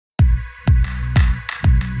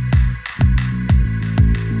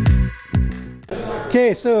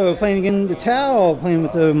Okay, so playing again the Tau, playing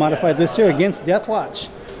with the modified list here against Deathwatch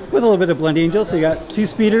with a little bit of Blend Angel. So you got 2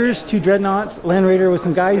 speeders, 2 dreadnoughts, Land Raider with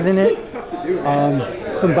some guys in it,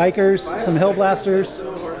 some bikers, some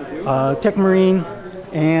Hellblasters, Tech Marine,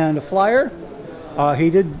 and a flyer. He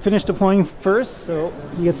did finish deploying first, so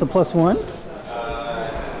he gets the +1.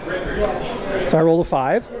 So I rolled a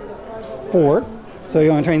 5, 4. So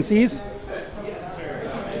you want to try and seize?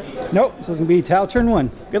 Nope, so it's going to be Tau turn 1.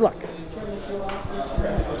 Good luck.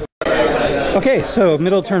 Okay, so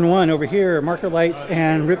middle turn 1 over here, Marker Lights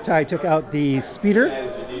and Riptide took out the speeder.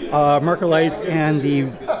 Marker Lights and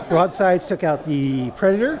the broadsides took out the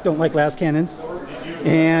Predator, don't like las cannons.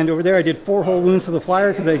 And over there I did 4 whole wounds to the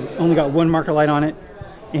flyer because I only got 1 Marker Light on it.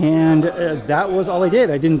 And that was all I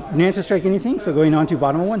did. I didn't Mantis strike anything, so going on to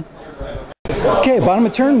bottom of 1. Okay, bottom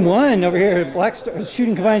of turn 1 over here, Black Star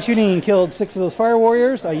combined shooting and killed 6 of those Fire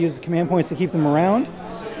Warriors. I used the command points to keep them around.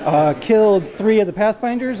 Killed 3 of the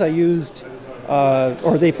Pathfinders. I used,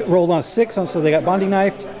 or they rolled on a 6, so they got bonding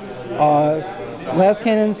knifed. Las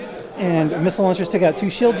cannons and missile launchers took out 2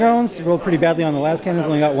 shield drones. Rolled pretty badly on the las cannons,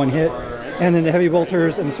 only got 1 hit. And then the heavy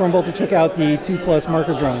bolters and the storm bolter took out the 2+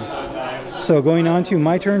 marker drones. So going on to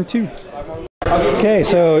my turn 2. Okay,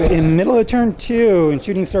 so in middle of turn 2 and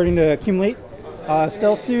shooting starting to accumulate,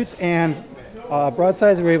 stealth suits and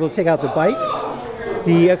broadsides were able to take out the bikes.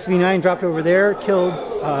 The XV9 dropped over there, killed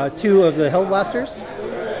 2 of the Hellblasters.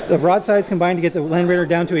 The broadsides combined to get the Land Raider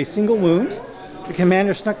down to a single wound. The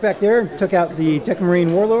commander snuck back there and took out the Tech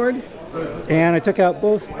Marine Warlord. And I took out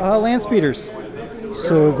both land speeders.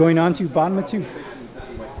 So going on to bottom of 2.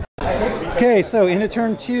 Okay, so into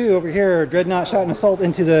turn 2 over here, Dreadnought shot an assault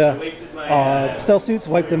into the stealth suits,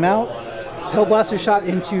 wiped them out. Hellblaster shot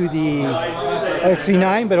into the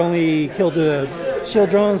XV9, but only killed the shield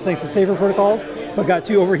drones thanks to saver protocols, but got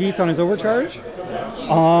 2 overheats on his overcharge.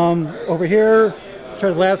 Over here,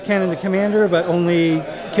 tried to las cannon the commander, but only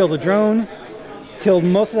killed a drone. Killed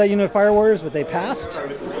most of that unit of Fire Warriors, but they passed,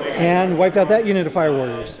 and wiped out that unit of Fire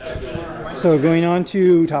Warriors. So going on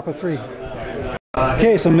to top of 3.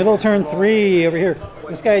 Okay, so middle turn 3 over here.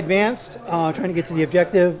 This guy advanced, trying to get to the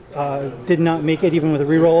objective. Did not make it even with a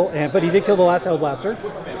reroll, but he did kill the last Hellblaster.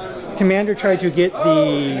 Commander tried to get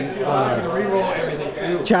the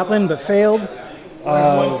chaplain, but failed.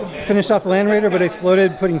 Finished off the Land Raider, but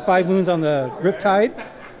exploded, putting 5 wounds on the Riptide.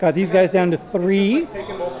 Got these guys down to 3.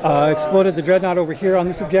 Exploded the Dreadnought over here on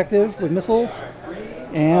this objective with missiles.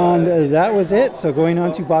 And that was it, so going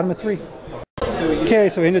on to bottom of 3. Okay,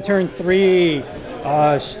 so into turn 3.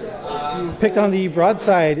 Picked on the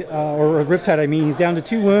broadside, or Riptide I mean. He's down to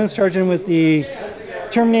 2 wounds, charging with the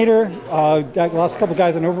Terminator. Lost a couple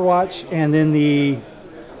guys on Overwatch, and then he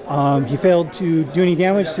failed to do any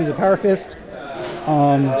damage to the Power Fist.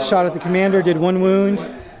 Shot at the commander, did 1 wound,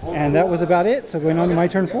 and that was about it. So going on to my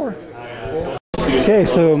turn 4. Okay,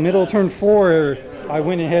 so middle turn 4, I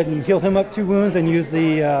went ahead and healed him up 2 wounds and used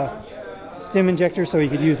the stim injector so he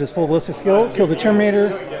could use his full ballistic skill. Killed the Terminator,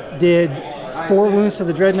 did 4 wounds to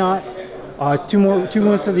the Dreadnought, 2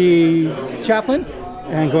 wounds to the Chaplain,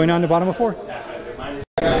 and going on to bottom of 4.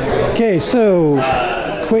 Okay, so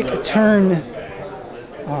quick turn,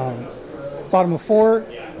 bottom of 4.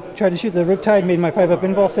 Tried to shoot the Riptide, made my 5-up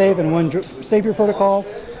invul save and 1 savior protocol.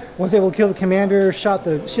 Was able to kill the commander, shot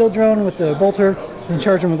the shield drone with the bolter, and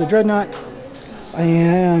charged him with the Dreadnought.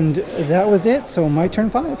 And that was it, so my turn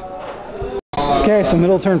 5. Okay, so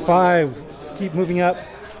middle turn 5, just keep moving up.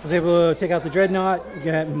 Was able to take out the Dreadnought,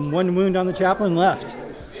 get 1 wound on the Chaplain, left.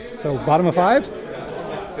 So bottom of 5.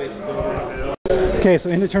 Okay, so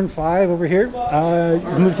into turn 5 over here.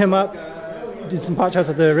 Just moved him up, did some pot shots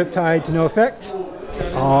at the Riptide to no effect.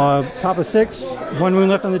 Top of 6, 1 wound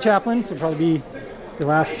left on the Chaplain, so probably be the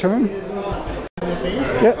last turn.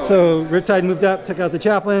 Yep, so Riptide moved up, took out the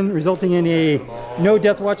Chaplain, resulting in a no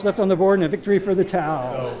Deathwatch left on the board and a victory for the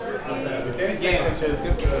Tau.